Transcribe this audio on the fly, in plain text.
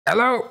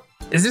Hello?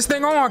 Is this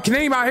thing on? Can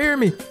anybody hear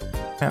me?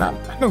 Man,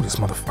 I knew this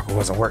motherfucker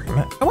wasn't working,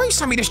 man. Why you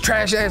send me this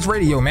trash ass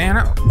radio,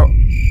 man?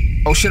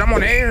 Oh shit, I'm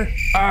on the air.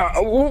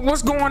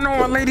 What's going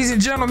on, ladies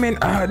and gentlemen?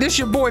 This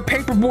your boy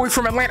Paperboy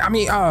from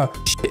Atlanta.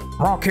 Shit,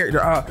 wrong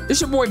character.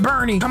 This your boy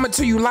Bernie coming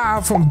to you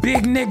live from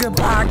Big Nigga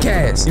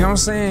Podcast. You know what I'm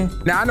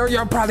saying? Now I know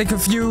y'all probably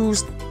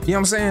confused. You know what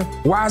I'm saying?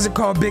 Why is it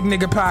called Big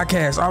Nigga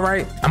Podcast? All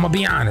right, I'm gonna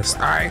be honest.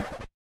 All right,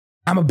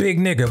 I'm a big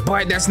nigga,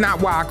 but that's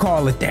not why I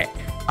call it that.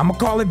 I'm gonna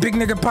call it Big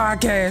Nigga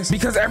Podcast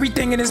because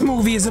everything in this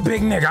movie is a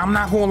big nigga. I'm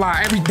not gonna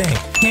lie, everything.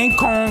 King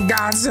Kong,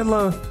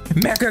 Godzilla,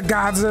 Mecha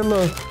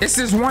Godzilla. It's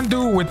this one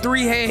dude with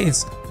 3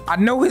 heads. I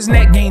know his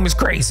neck game is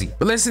crazy,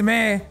 but listen,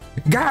 man,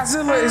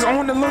 Godzilla is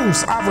on the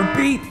loose. I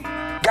repeat,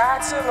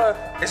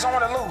 Godzilla is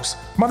on the loose.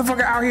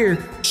 Motherfucker out here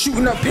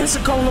shooting up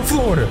Pensacola,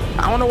 Florida.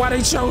 I don't know why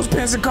they chose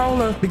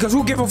Pensacola, because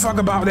who give a fuck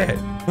about that?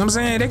 You know what I'm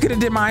saying? They could have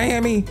did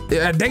Miami,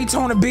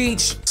 Daytona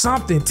Beach,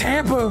 something,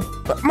 Tampa.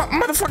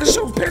 Motherfucker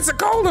chose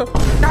Pensacola.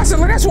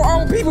 Godzilla, that's where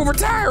old people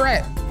retire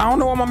at. I don't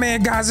know what my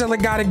man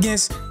Godzilla got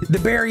against the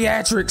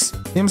bariatrics, you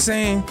know what I'm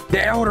saying?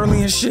 The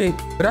elderly and shit,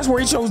 but that's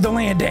where he chose to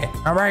land at,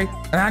 all right?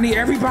 And I need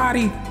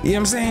everybody, you know what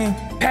I'm saying?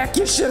 Pack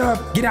your shit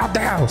up, get out the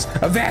house,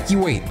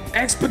 evacuate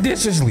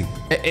expeditiously.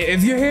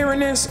 If you're hearing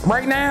this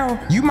right now,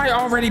 you might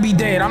already be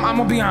dead. I'm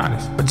gonna be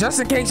honest. But just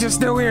in case you're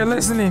still here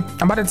listening,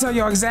 I'm about to tell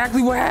y'all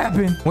exactly what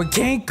happened when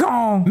King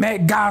Kong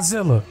met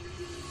Godzilla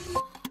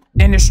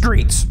in the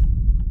streets.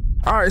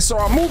 All right, so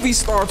our movie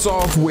starts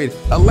off with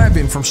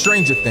 11 from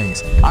Stranger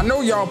Things. I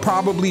know y'all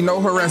probably know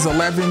her as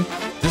 11,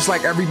 just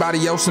like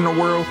everybody else in the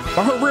world,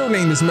 but her real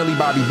name is Millie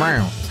Bobby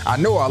Brown. I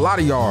know a lot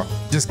of y'all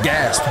just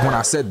gasped when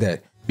I said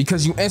that,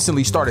 because you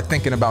instantly started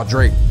thinking about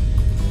Drake.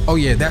 Oh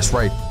yeah, that's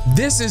right.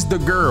 This is the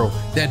girl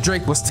that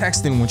Drake was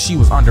texting when she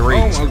was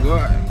underage. Oh my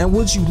God. And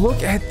would you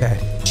look at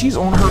that? She's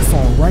on her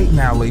phone right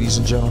now, ladies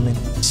and gentlemen.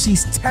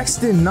 She's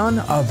texting none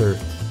other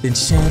than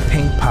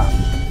Champagne Pop.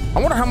 I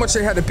wonder how much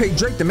they had to pay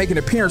Drake to make an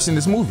appearance in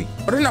this movie.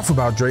 But enough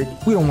about Drake.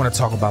 We don't want to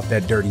talk about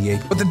that dirty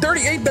ape. But the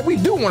dirty ape that we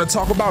do want to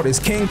talk about is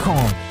King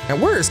Kong.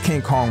 And where is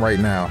King Kong right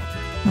now?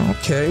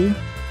 Okay.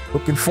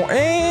 Looking for,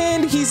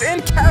 and he's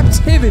in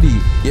captivity.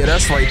 Yeah,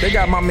 that's right. They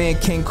got my man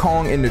King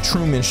Kong in the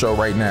Truman Show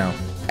right now,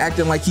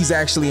 acting like he's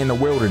actually in the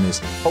wilderness.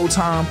 Whole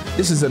time,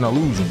 this is an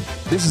illusion.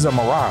 This is a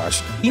mirage.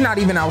 He's not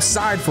even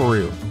outside for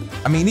real.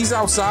 I mean, he's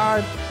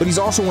outside, but he's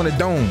also in a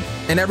dome,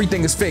 and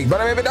everything is fake.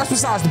 But I mean, but that's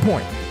besides the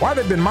point. Why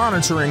they've been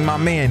monitoring my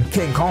man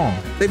King Kong?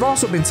 They've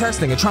also been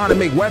testing and trying to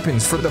make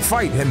weapons for the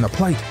fight and the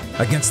plight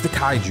against the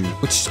kaiju,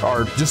 which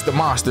are just the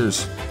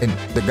monsters in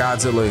the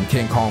Godzilla and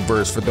King Kong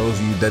verse, for those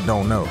of you that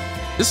don't know.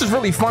 This is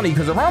really funny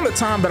because around the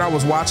time that I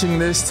was watching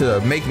this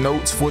to make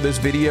notes for this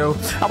video,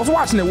 I was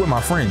watching it with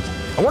my friends.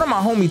 And one of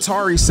my homie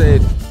Tari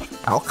said,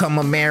 "How come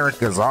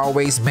America's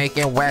always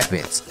making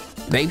weapons?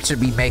 They should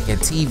be making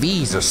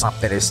TVs or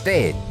something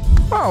instead."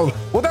 Oh,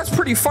 well, that's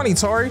pretty funny,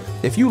 Tari.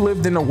 If you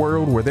lived in a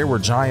world where there were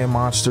giant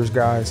monsters,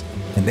 guys,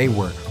 and they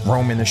were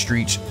roaming the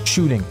streets,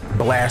 shooting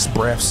blast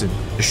breaths and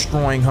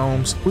destroying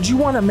homes, would you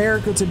want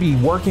America to be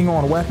working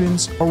on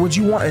weapons, or would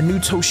you want a new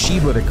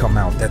Toshiba to come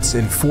out that's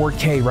in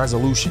 4K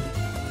resolution?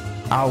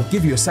 I'll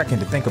give you a second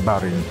to think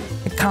about it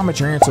and comment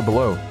your answer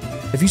below.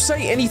 If you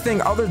say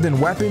anything other than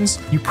weapons,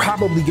 you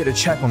probably get a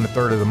check on the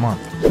 3rd of the month.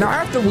 Now,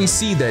 after we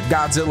see that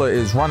Godzilla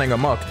is running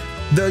amok,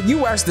 the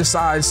US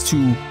decides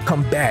to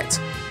combat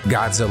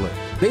Godzilla.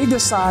 They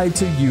decide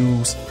to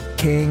use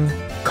King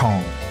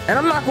Kong. And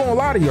I'm not gonna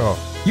lie to y'all,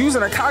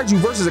 using a kaiju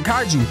versus a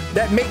kaiju,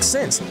 that makes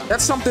sense.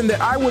 That's something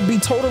that I would be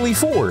totally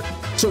for.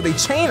 So they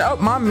chain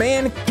up my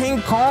man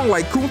King Kong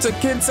like Kunta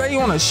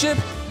Kinte on a ship,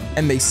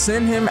 and they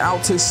send him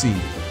out to sea.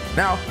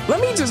 Now, let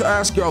me just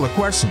ask y'all a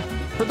question.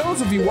 For those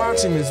of you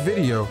watching this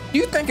video, do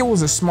you think it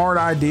was a smart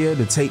idea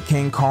to take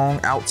King Kong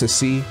out to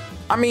sea?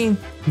 I mean,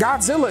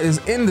 Godzilla is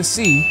in the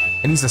sea,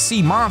 and he's a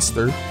sea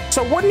monster,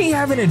 so wouldn't he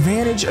have an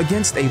advantage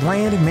against a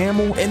land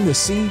mammal in the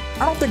sea?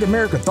 I don't think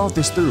America thought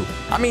this through.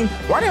 I mean,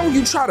 why didn't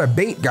you try to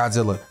bait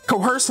Godzilla,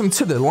 coerce him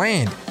to the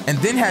land, and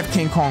then have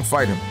King Kong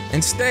fight him?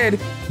 Instead,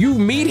 you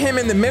meet him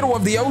in the middle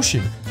of the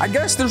ocean. I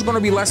guess there's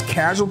gonna be less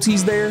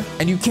casualties there,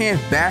 and you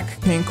can't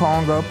back King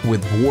Kong up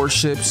with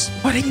warships,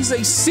 but he's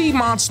a sea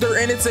monster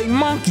and it's a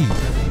monkey.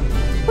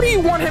 What do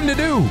you want him to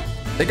do?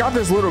 They got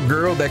this little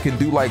girl that can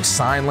do like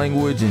sign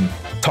language and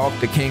talk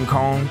to King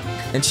Kong,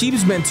 and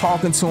she's been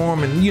talking to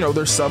him, and you know,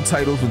 there's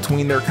subtitles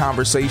between their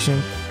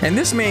conversation. And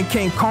this man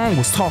King Kong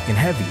was talking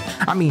heavy.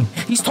 I mean,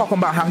 he's talking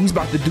about how he's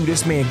about to do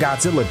this man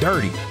Godzilla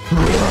dirty.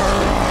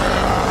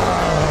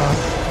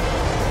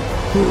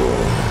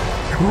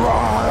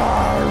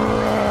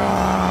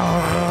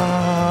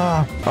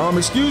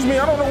 Excuse me,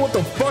 I don't know what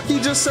the fuck he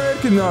just said.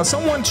 Can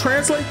someone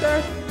translate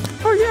that?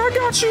 Oh yeah, I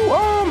got you.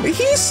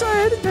 He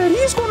said that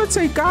he's gonna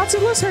take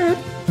Godzilla's head,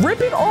 rip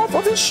it off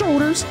of his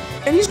shoulders,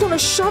 and he's gonna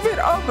shove it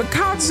up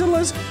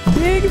Godzilla's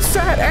big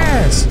fat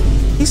ass.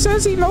 He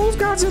says he knows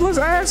Godzilla's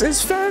ass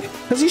is fat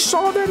because he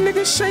saw that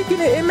nigga shaking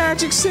it in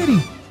Magic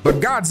City.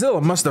 But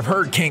Godzilla must have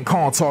heard King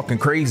Kong talking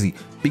crazy,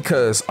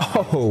 because,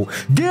 oh,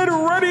 get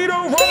ready to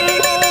rumble!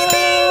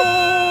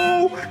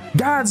 bro.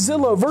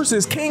 Godzilla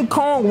versus King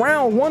Kong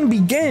round 1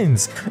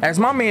 begins as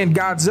my man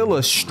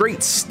Godzilla straight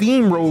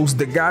steamrolls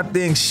the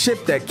goddamn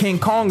ship that King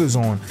Kong is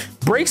on,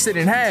 breaks it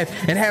in half,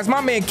 and has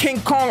my man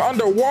King Kong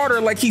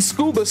underwater like he's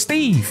Scuba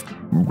Steve.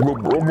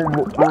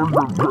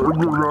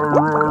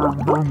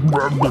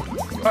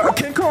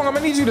 King Kong, I'm gonna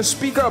need you to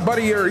speak up,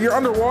 buddy. You're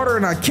underwater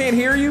and I can't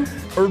hear you.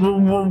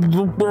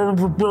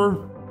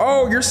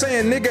 Oh, you're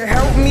saying, nigga,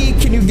 help me.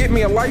 Can you get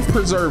me a life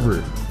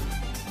preserver?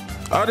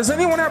 Does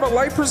anyone have a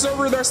life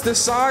preserver that's the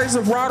size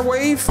of Rod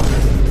Wave?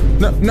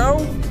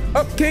 No?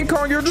 King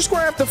Kong, you're just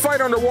gonna have to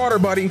fight underwater,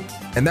 buddy.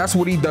 And that's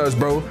what he does,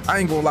 bro. I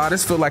ain't gonna lie,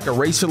 this feel like a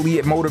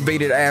racially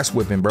motivated ass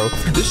whipping, bro.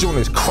 This joint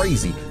is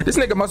crazy. This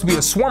nigga must be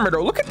a swimmer,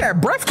 though. Look at that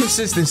breath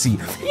consistency.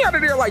 He out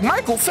of there like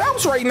Michael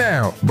Phelps right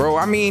now. Bro,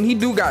 I mean, he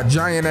do got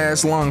giant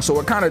ass lungs, so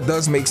it kind of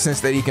does make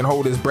sense that he can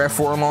hold his breath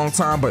for a long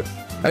time, but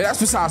that's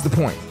besides the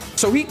point.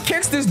 So he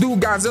kicks this dude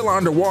Godzilla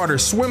underwater,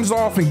 swims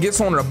off, and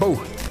gets on a boat.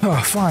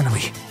 Oh,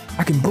 finally,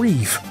 I can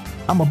breathe.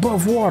 I'm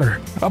above water,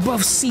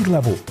 above sea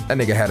level. That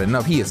nigga had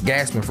enough. He is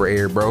gasping for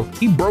air, bro.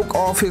 He broke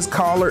off his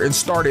collar and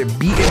started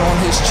beating on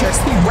his chest.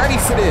 He ready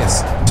for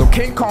this. So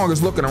King Kong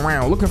is looking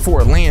around, looking for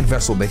a land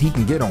vessel that he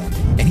can get on.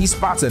 And he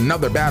spots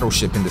another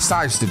battleship and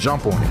decides to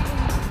jump on it.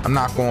 I'm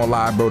not gonna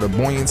lie, bro. The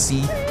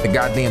buoyancy, the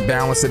goddamn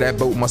balance of that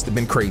boat must have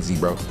been crazy,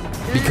 bro.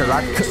 Because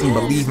I couldn't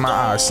believe my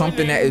eyes.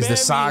 Something that is the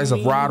size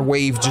of Rod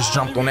Wave just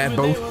jumped on that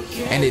boat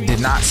and it did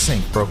not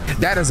sink, bro.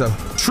 That is a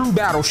true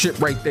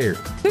battleship right there.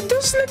 Did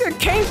this nigga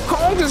King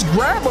Kong just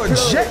grab a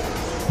jet?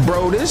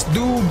 Bro, this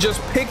dude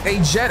just picked a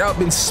jet up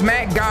and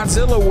smacked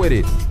Godzilla with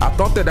it. I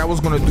thought that was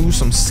gonna do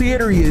some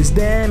serious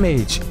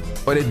damage,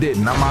 but it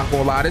didn't. I'm not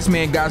gonna lie, this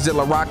man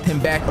Godzilla rocked him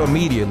back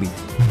immediately.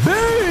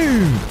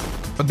 Boom!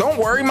 But don't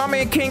worry, my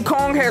man King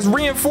Kong has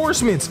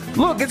reinforcements.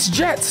 Look, it's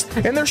jets,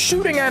 and they're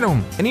shooting at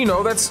him. And you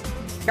know, that's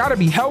gotta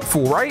be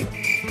helpful, right?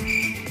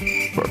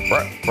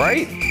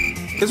 Right?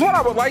 Is what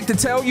I would like to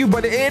tell you,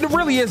 but it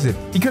really isn't.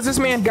 Because this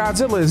man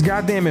Godzilla is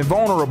goddamn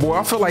invulnerable.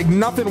 I feel like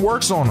nothing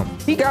works on him.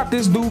 He got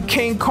this dude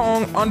King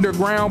Kong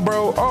underground,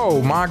 bro.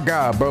 Oh my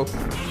God, bro.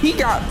 He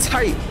got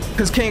tight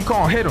because King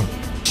Kong hit him.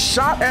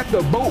 Shot at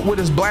the boat with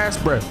his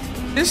blast breath.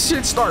 This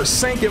shit starts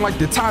sinking like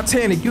the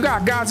Titanic. You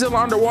got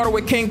Godzilla underwater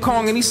with King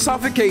Kong and he's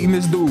suffocating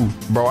this dude.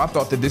 Bro, I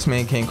thought that this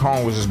man King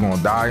Kong was just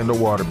gonna die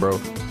underwater, bro.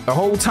 The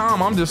whole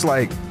time I'm just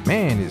like,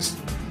 man, is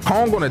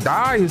Kong gonna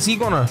die? Is he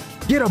gonna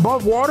get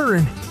above water?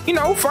 And you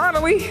know,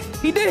 finally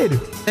he did,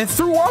 and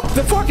threw up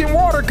the fucking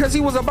water because he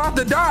was about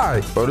to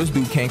die. Bro, this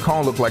dude King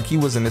Kong looked like he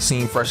was in the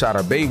scene fresh out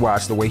of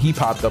Baywatch, the way he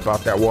popped up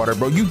out that water,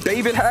 bro. You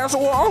David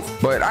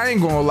Hasselhoff? But I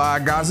ain't gonna lie,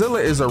 Godzilla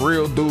is a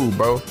real dude,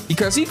 bro,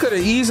 because he could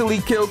have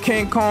easily killed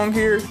King Kong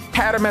here,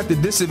 had him at the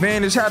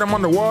disadvantage, had him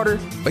underwater,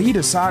 but he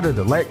decided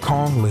to let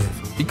Kong live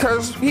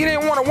because he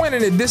didn't want to win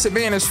in a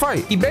disadvantaged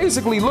fight. He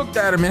basically looked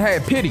at him and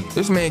had pity.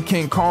 This man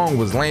King Kong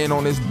was laying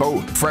on his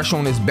boat, fresh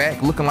on his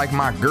back, looking like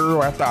my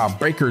girl after I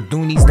break her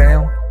doonies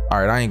down. All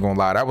right, I ain't gonna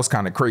lie, that was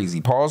kind of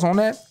crazy. Pause on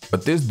that.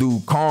 But this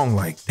dude Kong,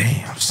 like,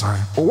 damn, son.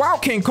 But while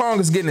King Kong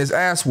is getting his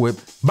ass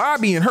whipped,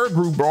 Bobby and her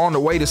group are on the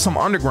way to some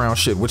underground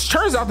shit, which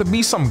turns out to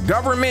be some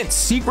government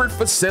secret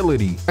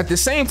facility. At the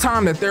same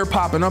time that they're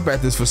popping up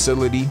at this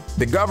facility,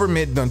 the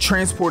government done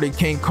transported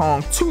King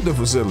Kong to the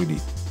facility.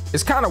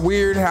 It's kind of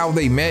weird how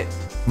they met.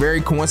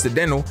 Very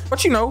coincidental,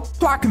 but you know,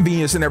 plot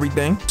convenience and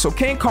everything. So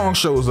King Kong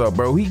shows up,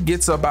 bro. He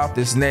gets up out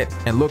this net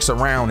and looks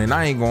around, and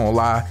I ain't gonna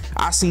lie,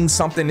 I seen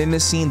something in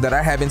this scene that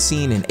I haven't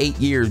seen in 8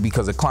 years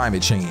because of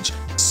climate change.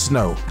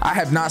 Snow. I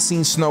have not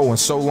seen snow in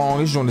so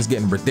long. This joint is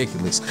getting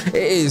ridiculous. It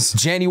is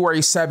January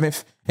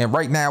 7th. And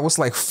right now it's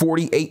like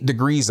 48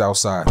 degrees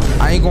outside.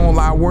 I ain't gonna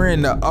lie, we're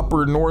in the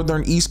upper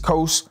northern East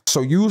Coast.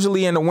 So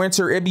usually in the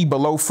winter, it'd be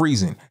below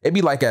freezing. It'd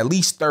be like at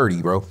least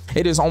 30, bro.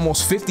 It is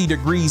almost 50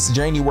 degrees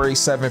January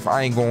 7th.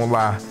 I ain't gonna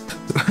lie.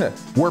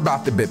 We're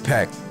about to be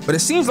packed. But it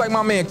seems like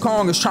my man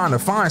Kong is trying to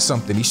find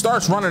something. He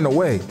starts running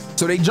away.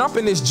 So they jump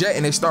in this jet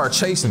and they start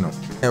chasing him.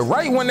 And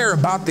right when they're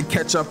about to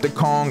catch up to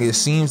Kong, it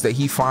seems that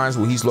he finds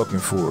what he's looking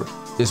for.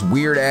 This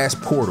weird ass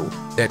portal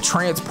that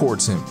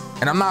transports him.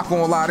 And I'm not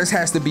gonna lie, this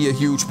has to be a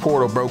huge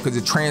portal, bro, because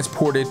it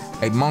transported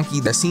a monkey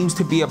that seems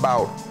to be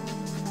about,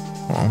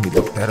 let me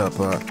look that up,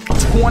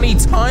 20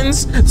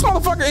 tons? This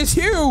motherfucker is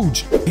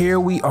huge. Here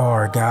we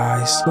are,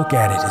 guys. Look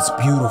at it, it's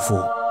beautiful.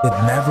 The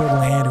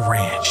Neverland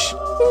Ranch.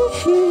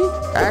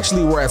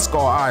 Actually, we're at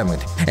Skull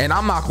Island, and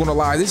I'm not gonna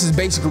lie, this is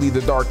basically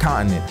the Dark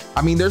Continent.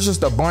 I mean, there's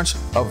just a bunch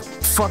of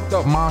fucked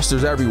up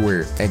monsters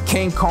everywhere, and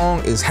King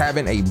Kong is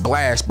having a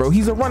blast, bro.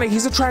 He's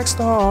a track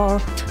star,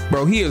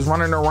 bro. He is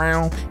running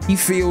around. He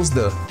feels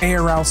the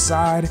air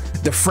outside,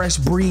 the fresh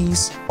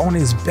breeze on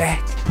his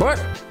back.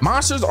 But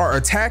monsters are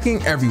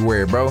attacking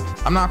everywhere, bro.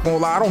 I'm not gonna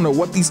lie, I don't know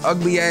what these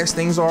ugly ass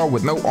things are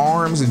with no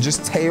arms and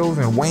just tails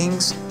and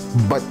wings,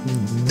 but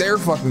they're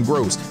fucking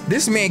gross.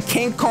 This man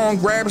King Kong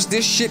grabs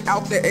this shit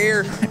out the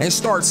air and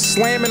starts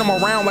slamming them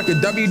around like a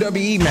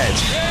WWE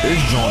match. This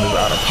joint is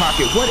out of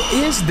pocket. What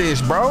is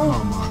this, bro?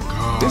 Oh my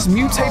God. This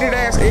mutated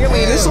ass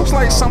alien. This looks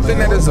like something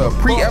that is a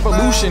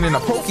pre-evolution in a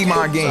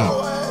Pokemon game.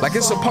 Like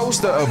it's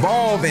supposed to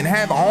evolve and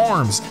have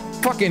arms.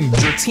 fucking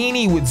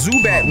Dratini with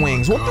Zubat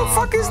wings. What the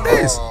fuck is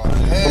this?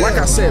 But like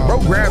I said, bro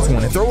grabs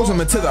one and throws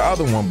him into the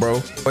other one,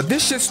 bro. But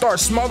this shit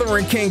starts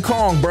smothering King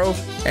Kong, bro.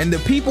 And the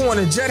people on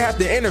the jet have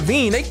to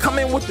intervene. They come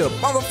in with the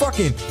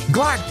motherfucking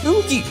Glock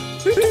dookie.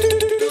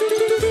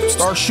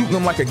 Start shooting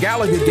him like a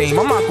Gallagher game.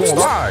 I'm not gonna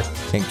lie.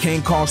 And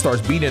King Kong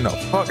starts beating the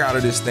fuck out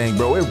of this thing,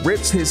 bro. It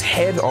rips his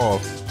head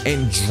off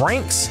and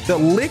drinks the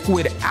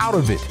liquid out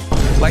of it.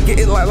 Like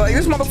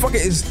this motherfucker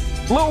is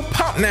Lil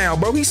Pump now,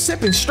 bro. He's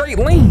sipping straight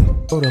lean.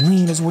 Bro, the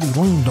lean is what he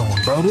leaned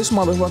on, bro. This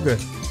motherfucker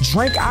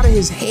drank out of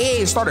his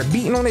head, started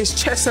beating on his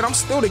chest, and I'm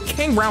still the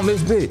king round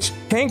this bitch.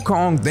 King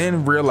Kong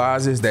then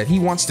realizes that he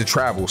wants to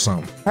travel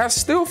some. I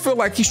still feel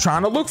like he's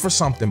trying to look for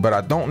something, but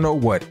I don't know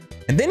what.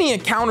 And then he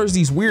encounters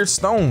these weird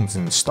stones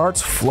and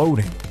starts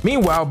floating.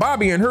 Meanwhile,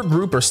 Bobby and her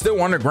group are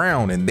still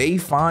underground and they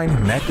find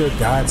Mecha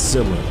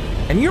Godzilla.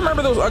 And you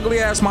remember those ugly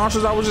ass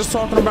monsters I was just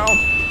talking about?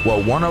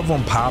 Well, one of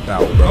them pop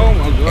out, bro. Oh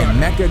my God.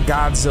 And Mecha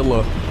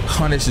Godzilla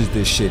punishes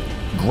this shit,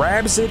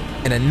 grabs it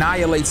and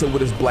annihilates it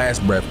with his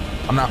blast breath.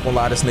 I'm not gonna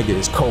lie, this nigga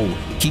is cold.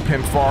 Keep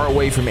him far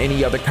away from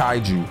any other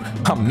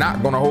kaiju. I'm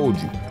not gonna hold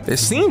you. It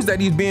seems that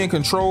he's being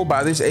controlled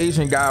by this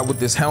Asian guy with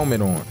this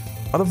helmet on.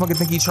 Motherfucker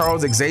think he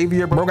Charles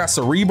Xavier, bro. Got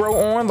Cerebro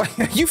on,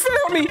 like, you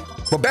feel me?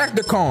 But back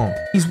to Kong.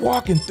 He's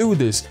walking through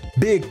this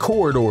big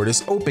corridor,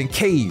 this open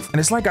cave. And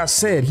it's like I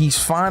said, he's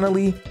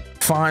finally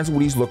finds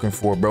what he's looking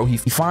for, bro. He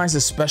finds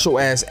this special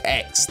ass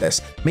axe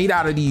that's made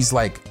out of these,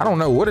 like, I don't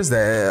know, what is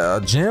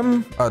that, a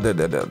gem? A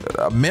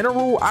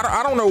mineral?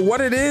 I don't know what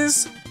it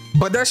is.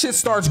 But that shit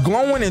starts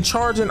glowing and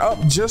charging up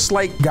just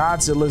like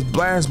Godzilla's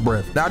blast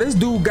breath. Now this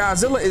dude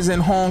Godzilla is in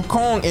Hong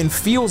Kong and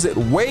feels it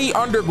way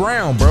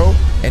underground, bro.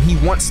 And he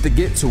wants to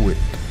get to it.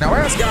 Now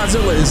as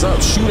Godzilla is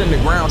up shooting the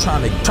ground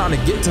trying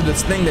to get to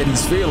this thing that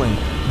he's feeling,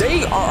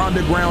 they are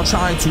underground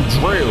trying to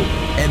drill.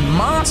 And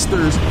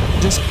monsters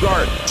just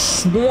start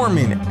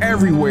swarming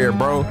everywhere,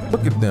 bro.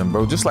 Look at them,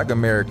 bro. Just like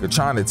America,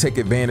 trying to take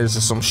advantage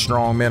of some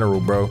strong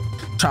mineral, bro.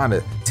 Trying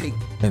to take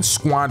and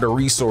squander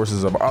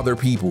resources of other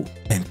people.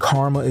 And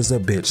karma is a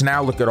bitch.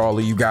 Now look at all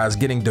of you guys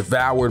getting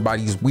devoured by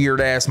these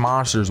weird ass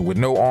monsters with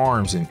no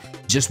arms and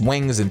just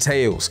wings and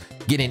tails,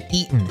 getting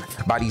eaten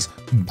by these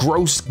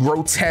gross,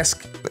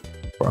 grotesque,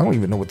 I don't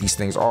even know what these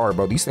things are,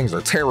 bro. These things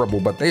are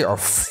terrible, but they are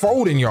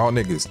folding y'all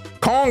niggas.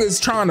 Kong is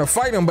trying to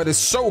fight them, but it's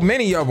so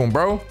many of them,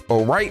 bro.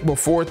 But right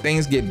before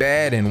things get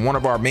bad and one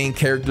of our main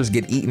characters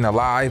get eaten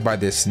alive by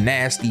this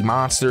nasty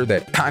monster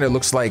that kind of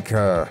looks like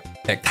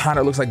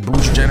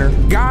Bruce Jenner,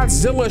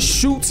 Godzilla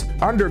shoots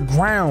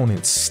underground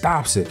and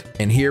stops it.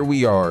 And here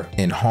we are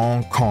in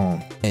Hong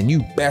Kong. And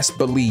you best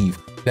believe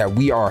that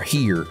we are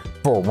here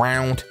for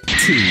round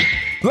 2.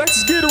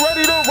 Let's get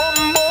ready to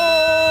rumble.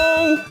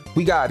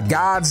 We got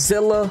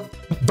Godzilla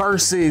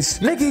versus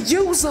nigga,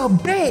 you's a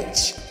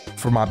bitch.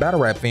 For my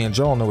battle rap fans,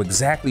 y'all know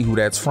exactly who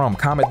that's from.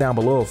 Comment down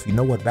below if you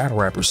know what battle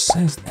rapper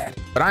says that.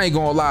 But I ain't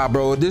gonna lie,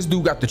 bro. This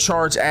dude got the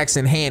charge axe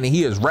in hand and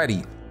he is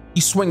ready.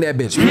 He swing that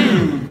bitch.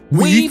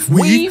 Weave,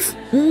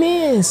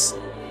 miss.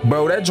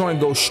 Bro, that joint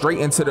goes straight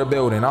into the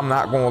building. I'm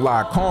not gonna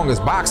lie. Kong is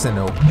boxing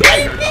though.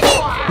 He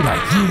like,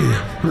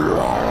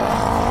 yeah.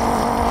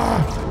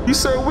 He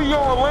said, we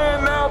on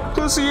land now,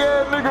 pussy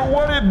ass nigga,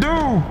 what it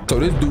do? So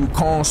this dude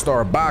Kong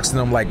start boxing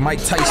him like Mike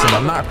Tyson,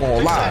 I'm not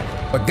gonna lie.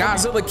 But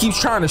Godzilla keeps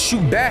trying to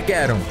shoot back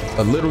at him.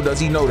 But little does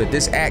he know that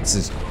this axe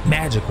is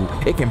magical.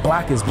 It can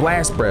block his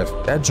blast breath.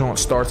 That joint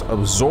starts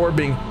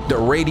absorbing the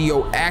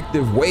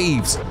radioactive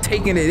waves,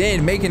 taking it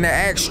in, making the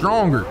axe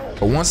stronger.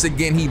 But once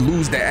again, he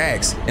loses the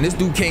axe. And this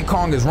dude King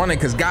Kong is running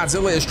because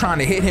Godzilla is trying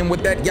to hit him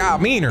with that Ya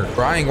Meaner.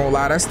 Bro, I ain't gonna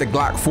lie, that's the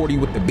Glock 40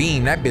 with the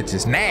beam. That bitch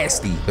is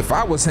nasty. If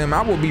I was him,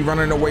 I would be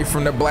running away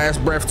from the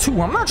blast breath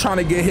too. I'm not trying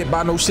to get hit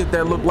by no shit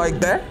that look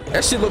like that.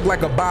 That shit look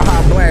like a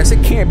Baja Blast.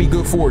 It can't be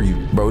good for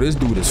you. Bro, this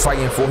dude is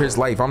fighting for his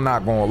life. I'm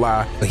not gonna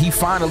lie. But he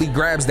finally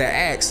grabs the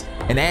axe.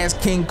 And as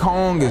King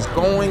Kong is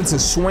going to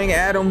swing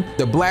at him,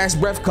 the blast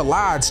breath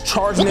collides,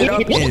 charging it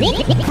up and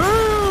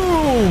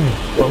boom!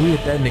 Bro, we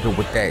hit that nigga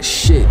with that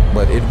shit.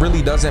 But it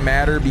really doesn't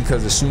matter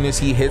because as soon as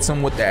he hits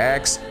him with the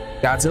axe,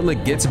 Godzilla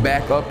gets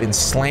back up and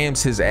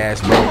slams his ass,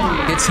 bro.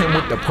 Hits him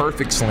with the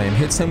perfect slam,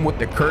 hits him with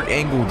the Kurt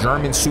Angle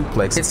German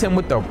suplex, hits him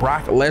with the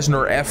Brock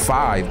Lesnar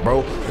F5,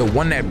 bro. The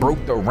one that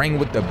broke the ring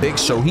with the Big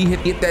Show. He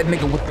hit that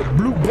nigga with the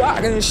blue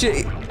block and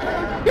shit.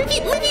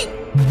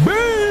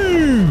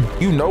 Boom!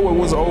 You know it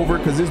was over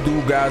because this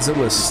dude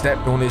Godzilla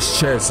stepped on his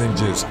chest and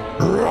just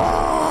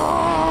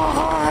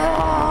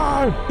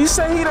he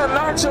said he done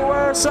knocked your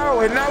ass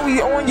out and now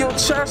he on your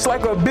chest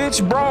like a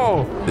bitch,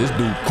 bro. This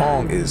dude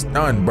Kong is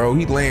done, bro.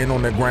 He laying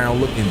on the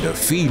ground looking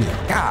defeated.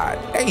 God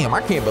damn,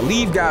 I can't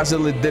believe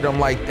Godzilla did him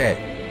like that.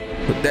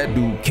 Put that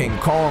dude King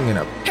Kong in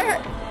a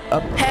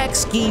pack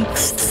ski.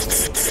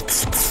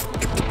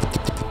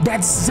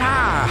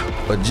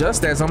 Godzilla. But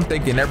just as I'm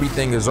thinking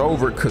everything is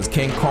over because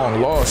King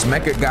Kong lost,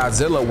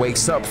 Mechagodzilla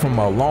wakes up from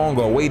a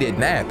long-awaited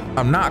nap.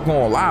 I'm not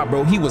gonna lie,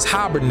 bro, he was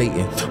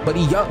hibernating, but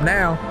he up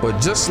now.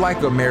 But just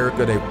like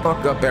America, they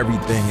fuck up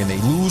everything and they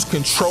lose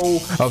control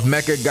of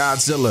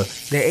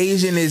Mechagodzilla. The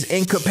Asian is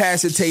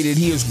incapacitated.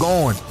 He is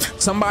gone.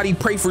 Somebody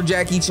pray for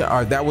Jackie Chan. All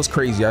right, that was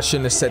crazy. I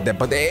shouldn't have said that,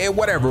 but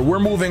whatever. We're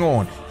moving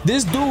on.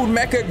 This dude,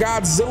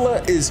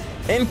 Mechagodzilla, is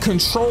in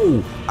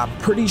control. I'm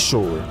pretty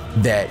sure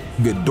that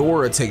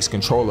Ghidorah takes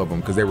control of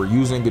him because they were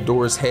using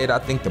Ghidorah's head, I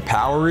think, to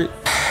power it.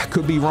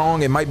 Could be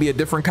wrong. It might be a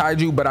different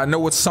kaiju, but I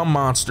know it's some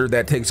monster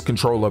that takes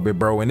control of it,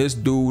 bro. And this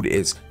dude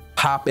is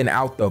popping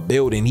out the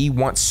building. He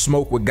wants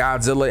smoke with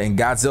Godzilla, and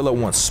Godzilla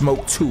wants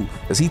smoke too,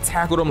 because he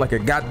tackled him like a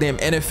goddamn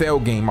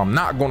NFL game. I'm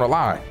not gonna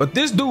lie. But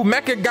this dude,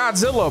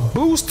 Mechagodzilla,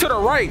 boosts to the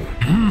right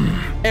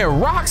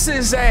and rocks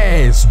his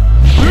ass.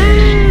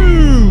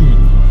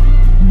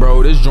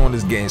 Bro, this joint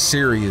is getting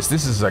serious.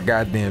 This is a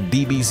goddamn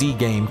DBZ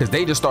game because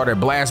they just started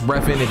blast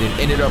breath in it and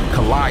ended up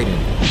colliding.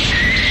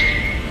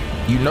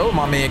 You know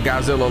my man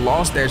Godzilla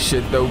lost that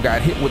shit though,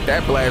 got hit with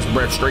that blast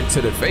breath straight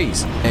to the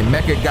face. And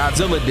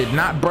Mechagodzilla did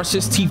not brush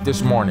his teeth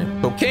this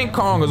morning. So King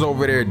Kong is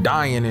over there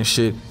dying and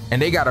shit,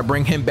 and they gotta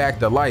bring him back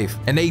to life.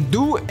 And they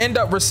do end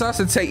up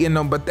resuscitating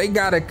him, but they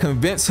gotta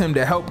convince him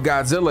to help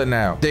Godzilla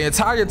now. The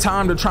entire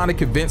time they're trying to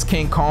convince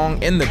King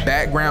Kong, in the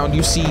background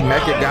you see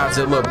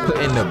Mechagodzilla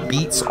putting the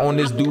beats on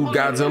this dude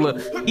Godzilla.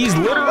 He's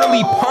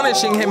literally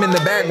punishing him in the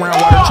background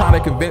while they're trying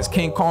to convince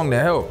King Kong to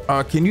help.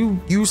 Can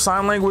you use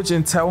sign language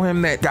and tell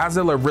him that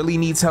Godzilla really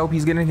needs help?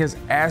 He's getting his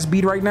ass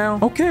beat right now.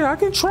 Okay, I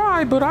can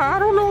try, but I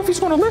don't know if he's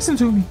gonna listen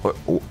to me. But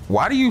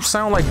why do you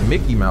sound like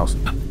Mickey Mouse?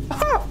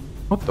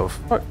 What the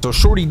fuck? So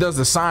Shorty does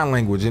the sign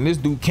language, and this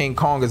dude King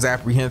Kong is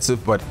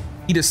apprehensive, but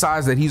he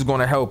decides that he's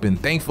gonna help, and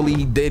thankfully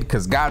he did,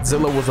 because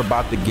Godzilla was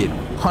about to get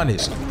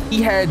punished.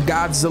 He had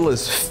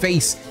Godzilla's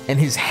face in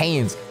his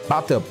hands,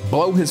 about to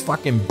blow his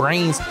fucking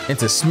brains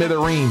into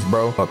smithereens,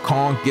 bro. But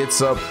Kong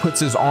gets up, puts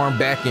his arm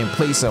back in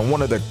place, and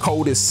one of the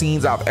coldest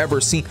scenes I've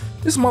ever seen.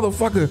 This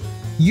motherfucker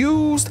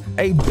used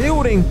a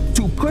building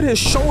to put his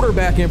shoulder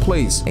back in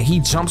place, and he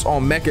jumps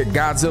on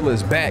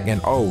Mechagodzilla's back, and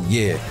oh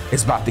yeah,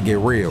 it's about to get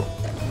real.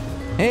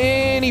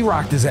 And he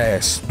rocked his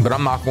ass. But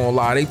I'm not gonna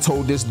lie, they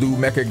told this dude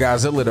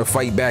Mechagodzilla to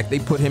fight back. They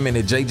put him in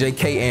a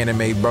JJK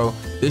anime, bro.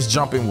 This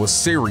jumping was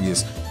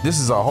serious. This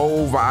is a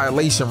whole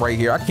violation right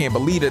here. I can't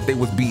believe that they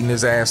was beating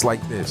his ass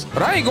like this.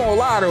 But I ain't gonna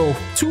lie though,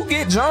 to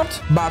get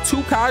jumped by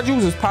two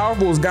kaijus as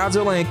powerful as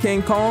Godzilla and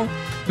King Kong,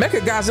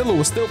 Mechagodzilla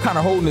was still kind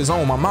of holding his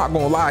own. I'm not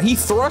gonna lie. He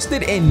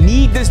thrusted and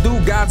kneed this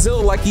dude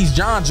Godzilla like he's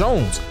John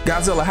Jones.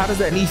 Godzilla, how does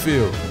that knee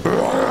feel?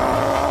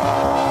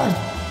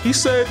 He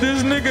said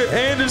this nigga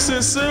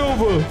Anderson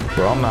Silva.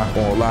 Bro, I'm not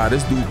gonna lie,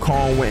 this dude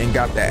Kong went and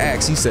got the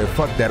axe. He said,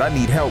 fuck that, I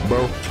need help,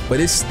 bro. But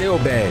it's still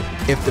bad.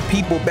 If the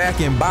people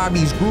back in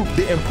Bobby's group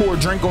didn't pour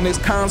drink on this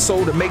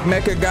console to make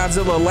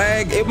Mechagodzilla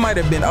lag, it might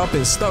have been up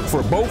and stuck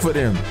for both of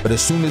them. But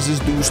as soon as this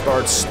dude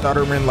starts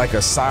stuttering like a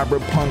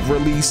Cyberpunk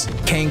release,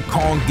 King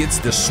Kong gets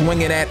to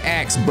swinging that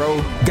axe, bro.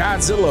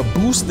 Godzilla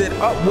boosted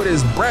up with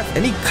his breath,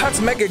 and he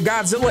cuts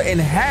Mechagodzilla in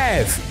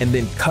half, and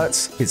then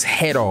cuts his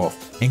head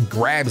off and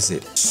grabs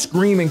it,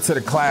 screaming to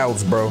the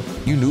clouds, bro.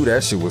 You knew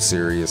that shit was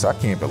serious. I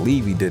can't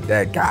believe he did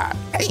that. God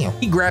damn.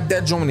 He grabbed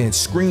that joint and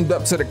screamed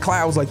up to the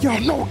clouds like,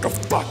 y'all know what the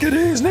fuck it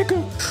is,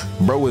 nigga.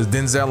 Bro is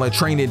Denzel in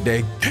Training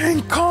Day.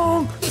 King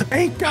Kong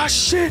ain't got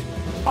shit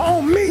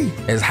on me.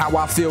 Is how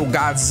I feel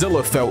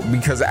Godzilla felt,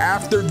 because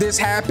after this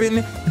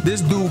happened,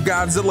 this dude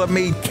Godzilla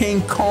made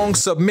King Kong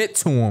submit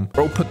to him.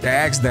 Bro put the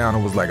axe down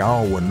and was like,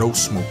 I don't want no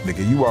smoke,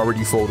 nigga. You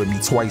already folded me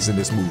twice in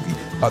this movie.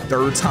 A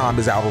third time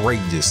is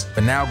outrageous.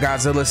 But now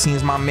Godzilla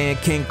sees my man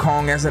King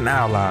Kong as an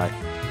ally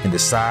and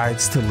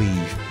decides to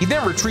leave. He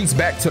then retreats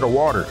back to the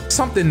water,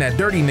 something that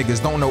dirty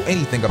niggas don't know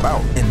anything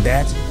about. And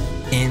that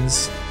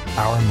ends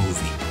our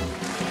movie.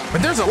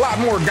 But there's a lot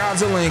more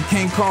Godzilla and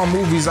King Kong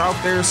movies out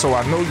there, so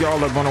I know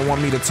y'all are gonna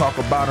want me to talk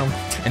about them.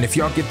 And if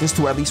y'all get this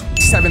to at least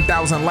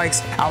 7,000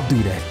 likes, I'll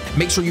do that.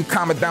 Make sure you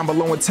comment down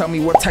below and tell me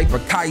what type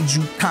of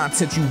kaiju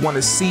content you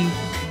wanna see.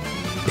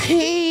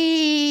 Peace.